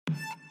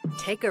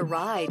Take a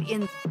ride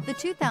in the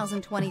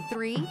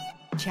 2023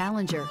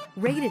 Challenger.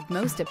 Rated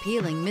most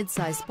appealing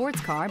midsize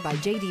sports car by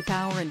J.D.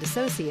 Power and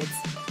Associates,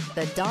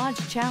 the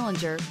Dodge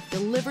Challenger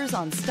delivers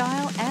on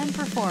style and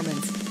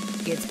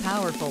performance. It's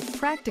powerful,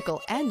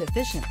 practical, and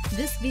efficient.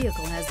 This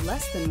vehicle has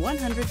less than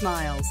 100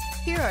 miles.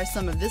 Here are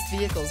some of this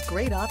vehicle's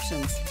great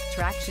options: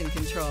 traction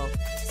control,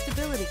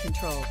 stability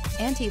control,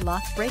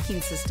 anti-lock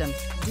braking system,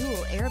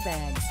 dual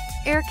airbags,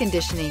 air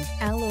conditioning,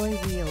 alloy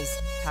wheels,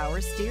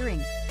 power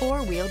steering,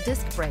 four-wheel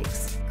disc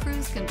brakes,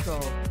 cruise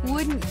control.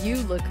 Wouldn't you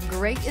look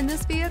great in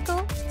this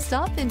vehicle?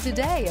 Stop in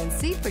today and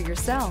see for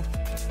yourself.